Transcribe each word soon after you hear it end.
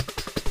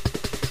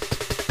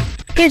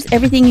Here's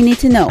everything you need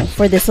to know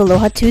for this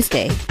Aloha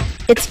Tuesday.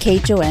 It's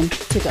KHON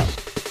to go.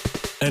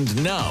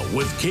 And now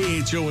with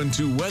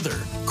KHON2 weather,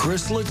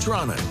 Chris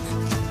Latronic.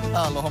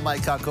 Aloha mai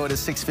kako. It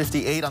is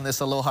 6:58 on this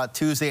Aloha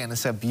Tuesday, and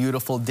it's a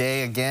beautiful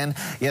day again.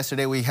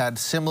 Yesterday we had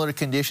similar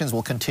conditions.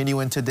 We'll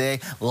continue in today.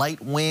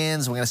 Light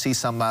winds. We're going to see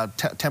some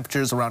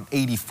temperatures around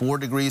 84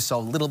 degrees, so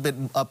a little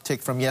bit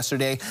uptick from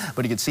yesterday.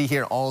 But you can see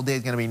here all day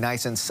is going to be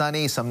nice and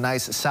sunny. Some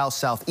nice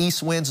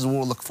south-southeast winds is what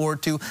we'll look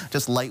forward to.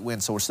 Just light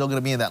winds, so we're still going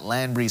to be in that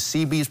land breeze,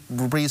 sea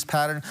breeze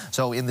pattern.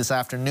 So in this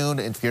afternoon,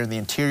 if you're in the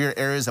interior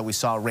areas that we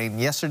saw rain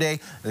yesterday,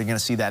 they're going to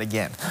see that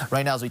again.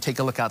 Right now, as we take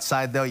a look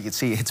outside, though, you can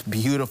see it's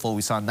beautiful.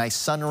 We saw a nice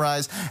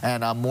sunrise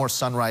and more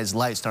sunrise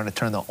lights starting to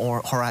turn the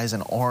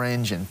horizon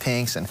orange and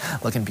pinks and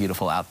looking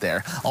beautiful out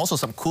there. Also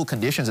some cool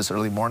conditions this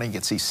early morning. You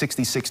can see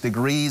 66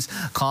 degrees,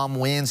 calm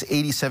winds,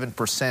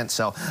 87%.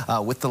 So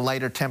with the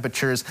lighter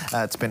temperatures,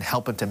 it's been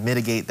helping to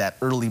mitigate that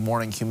early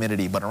morning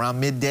humidity. But around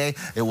midday,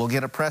 it will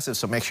get oppressive.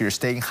 So make sure you're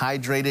staying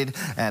hydrated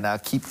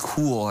and keep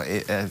cool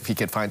if you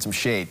can find some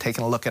shade.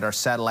 Taking a look at our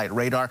satellite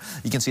radar,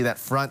 you can see that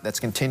front that's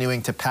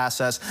continuing to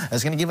pass us.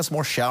 It's going to give us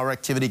more shower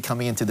activity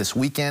coming into this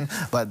weekend.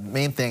 But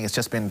main thing, it's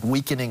just been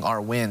weakening our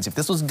winds. If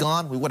this was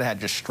gone, we would have had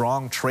just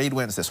strong trade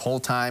winds this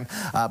whole time.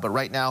 But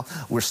right now,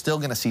 we're still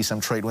going to see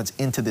some trade winds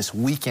into this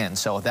weekend.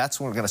 So that's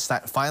when we're going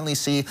to finally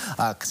see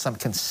some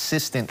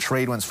consistent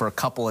trade winds for a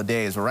couple of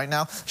days. But right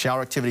now,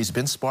 shower activity has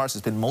been sparse.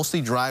 It's been mostly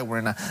dry. We're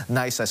in a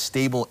nice,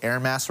 stable air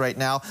mass right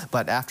now.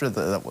 But after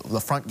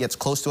the front gets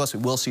close to us,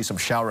 we will see some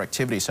shower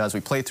activity. So as we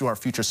play through our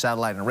future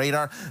satellite and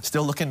radar,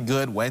 still looking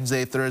good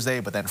Wednesday, Thursday,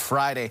 but then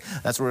Friday,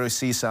 that's where we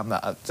see some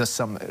just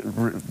some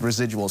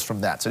residuals from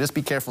that. So just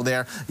be careful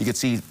there. You can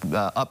see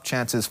up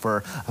chances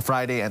for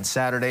Friday and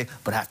Saturday,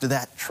 but after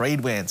that,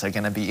 trade winds are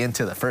going to be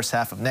into the first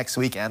half of next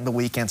week and the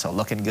weekend, so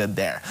looking good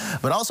there.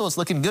 But also, what's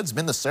looking good has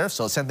been the surf,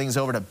 so I'll send things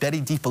over to Betty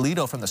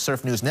DiPolito from the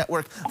Surf News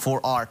Network for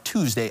our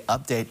Tuesday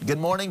update. Good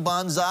morning,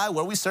 Bonsai.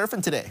 Where are we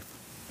surfing today?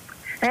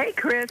 Hey,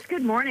 Chris.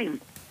 Good morning.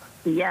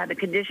 Yeah, the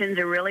conditions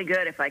are really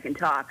good, if I can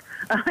talk.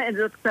 It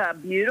looks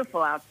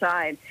beautiful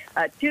outside.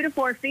 2 to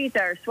 4 feet,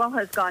 our swell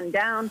has gone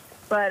down,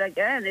 but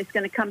again, it's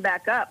going to come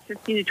back up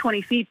 15 to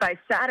 20 feet by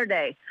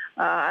Saturday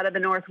out of the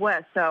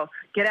northwest. So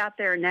get out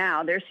there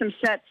now. There's some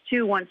sets,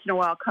 too, once in a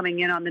while coming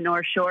in on the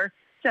North Shore.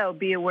 So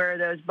be aware of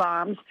those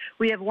bombs.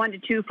 We have 1 to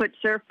 2 foot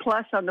surf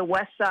plus on the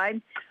west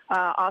side.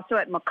 Also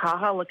at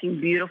Makaha,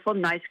 looking beautiful,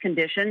 nice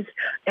conditions.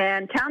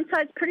 And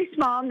Townside's pretty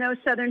small, no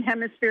southern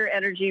hemisphere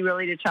energy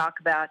really to talk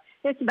about.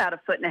 It's about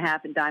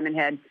 1.5 feet in Diamond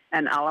Head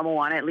and Ala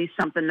Moana, at least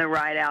something to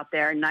ride out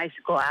there. Nice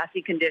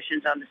glassy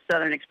conditions on the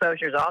southern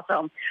exposures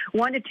also.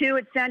 1 to 2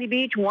 at Sandy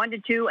Beach, 1 to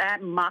 2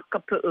 at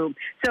Makapu'u.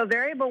 So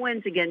variable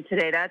winds again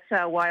today. That's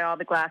why all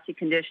the glassy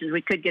conditions.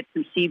 We could get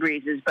some sea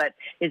breezes, but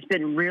it's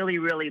been really,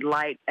 really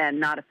light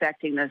and not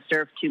affecting the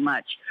surf too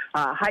much.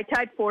 High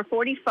tide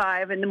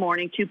 4:45 in the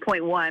morning,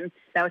 2.1.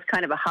 That was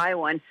kind of a high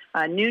one.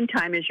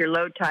 Noontime is your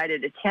low tide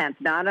at a 10th.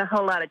 Not a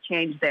whole lot of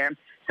change there.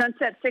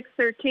 Sunset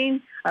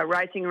 6:13,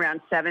 rising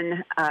around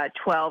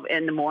 7:12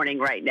 in the morning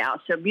right now.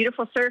 So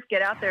beautiful surf.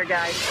 Get out there,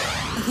 guys.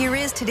 Here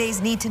is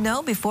today's Need to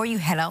Know before you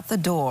head out the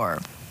door.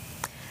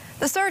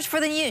 The search for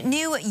the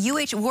new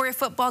UH Warrior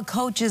football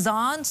coach is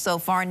on. So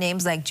far,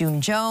 names like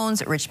June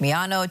Jones, Rich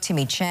Miano,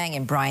 Timmy Chang,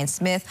 and Brian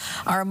Smith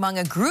are among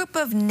a group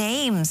of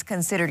names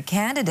considered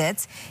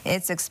candidates.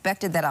 It's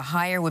expected that a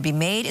hire would be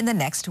made in the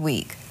next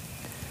week.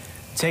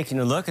 Taking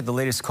a look at the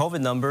latest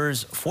COVID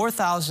numbers,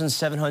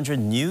 4,700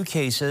 new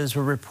cases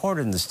were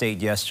reported in the state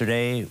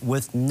yesterday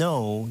with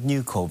no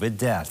new COVID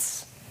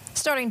deaths.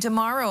 Starting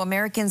tomorrow,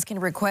 Americans can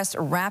request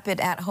a rapid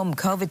at-home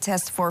COVID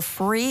test for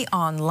free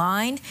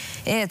online.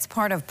 It's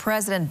part of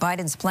President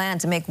Biden's plan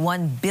to make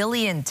 1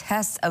 billion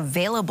tests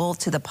available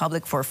to the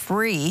public for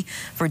free.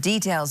 For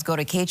details, go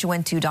to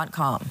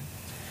KHON2.com.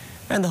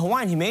 And the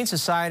Hawaiian Humane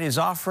Society is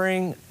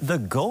offering the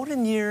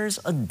Golden Years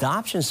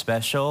Adoption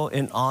Special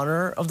in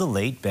honor of the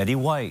late Betty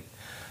White.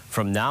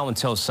 From now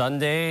until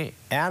Sunday,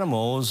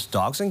 animals,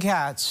 dogs and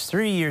cats,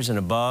 3 years and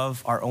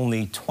above, are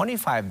only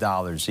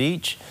 $25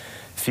 each.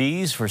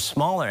 Fees for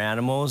smaller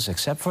animals,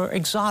 except for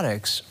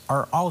exotics,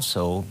 are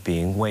also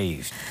being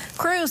waived.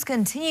 Crews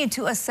continue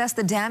to assess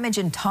the damage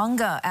in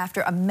Tonga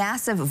after a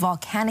massive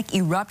volcanic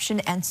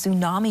eruption and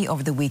tsunami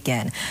over the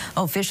weekend.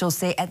 Officials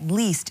say at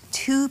least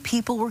 2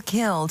 people were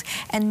killed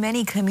and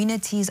many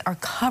communities are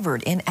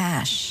covered in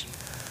ash.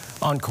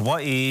 On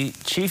Kauai,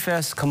 Chief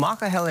S.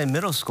 Kamakahele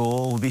Middle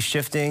School will be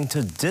shifting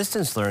to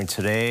distance learning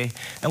today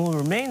and will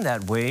remain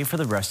that way for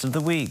the rest of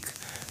the week.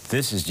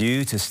 This is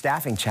due to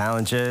staffing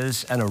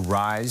challenges and a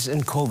rise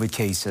in COVID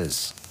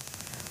cases.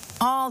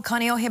 All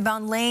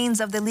Kaneohe-bound lanes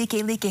of the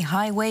Likelike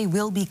Highway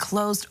will be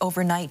closed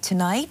overnight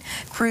tonight.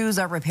 Crews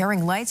are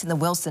repairing lights in the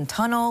Wilson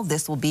Tunnel.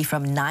 This will be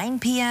from 9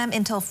 p.m.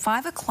 until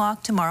 5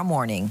 o'clock tomorrow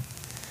morning.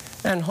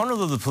 And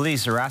Honolulu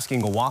police are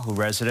asking Oahu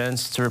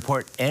residents to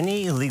report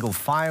any illegal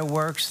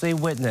fireworks they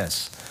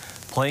witness.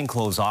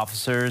 Plainclothes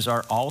officers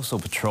are also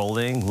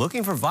patrolling,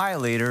 looking for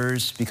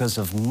violators because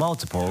of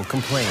multiple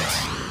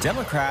complaints.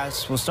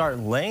 Democrats will start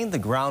laying the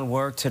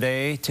groundwork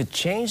today to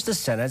change the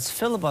Senate's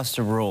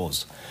filibuster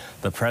rules.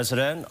 The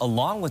president,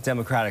 along with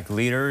Democratic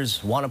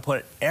leaders, want to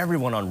put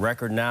everyone on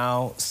record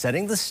now,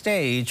 setting the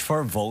stage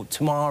for a vote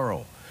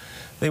tomorrow.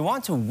 They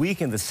want to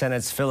weaken the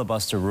Senate's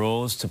filibuster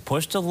rules to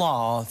push the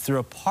law through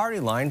a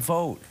party line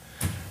vote.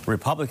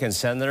 Republican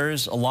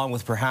senators, along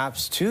with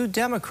perhaps 2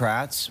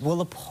 Democrats, will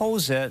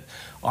oppose it,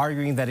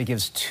 arguing that it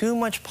gives too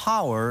much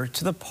power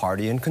to the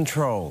party in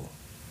control.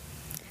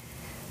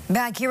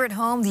 Back here at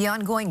home, the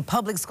ongoing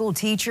public school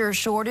teacher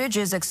shortage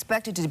is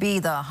expected to be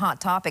the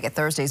hot topic at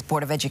Thursday's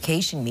Board of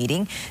Education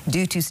meeting.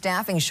 Due to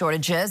staffing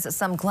shortages,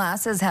 some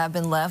classes have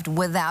been left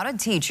without a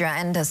teacher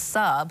and a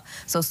sub,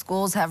 so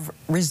schools have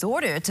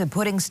resorted to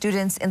putting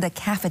students in the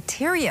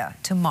cafeteria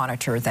to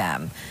monitor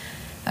them.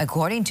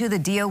 According to the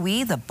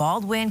DOE, the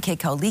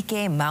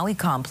Baldwin-Kekalike Maui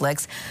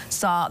complex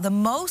saw the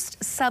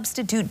most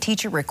substitute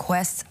teacher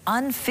requests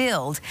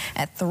unfilled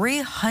at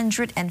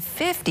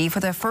 350 for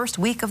the first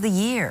week of the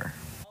year.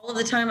 All of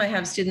the time I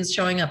have students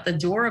showing up the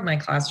door of my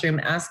classroom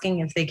asking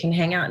if they can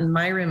hang out in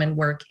my room and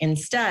work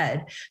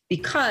instead,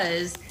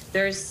 because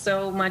there's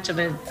so much of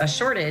a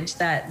shortage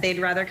that they'd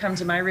rather come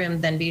to my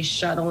room than be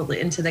shuttled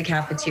into the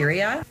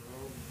cafeteria.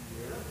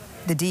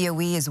 The DOE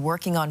is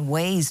working on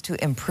ways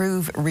to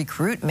improve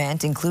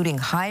recruitment, including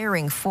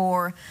hiring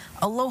 4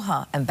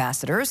 Aloha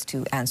ambassadors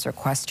to answer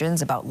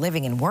questions about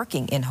living and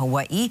working in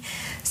Hawaii,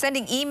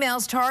 sending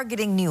emails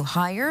targeting new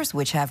hires,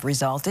 which have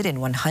resulted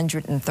in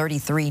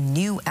 133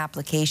 new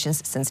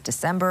applications since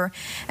December,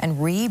 and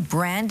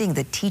rebranding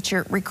the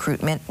teacher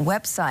recruitment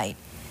website.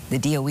 The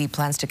DOE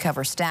plans to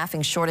cover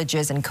staffing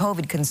shortages and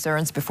COVID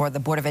concerns before the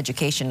Board of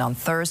Education on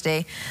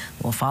Thursday.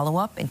 We'll follow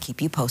up and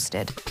keep you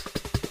posted.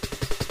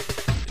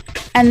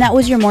 And that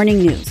was your morning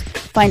news.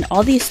 Find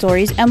all these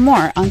stories and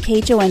more on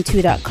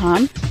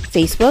KHON2.com,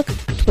 Facebook,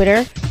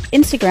 Twitter,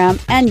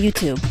 Instagram, and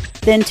YouTube.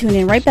 Then tune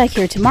in right back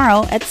here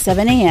tomorrow at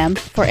 7 a.m.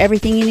 for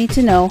everything you need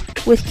to know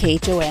with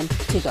KHON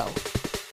to go.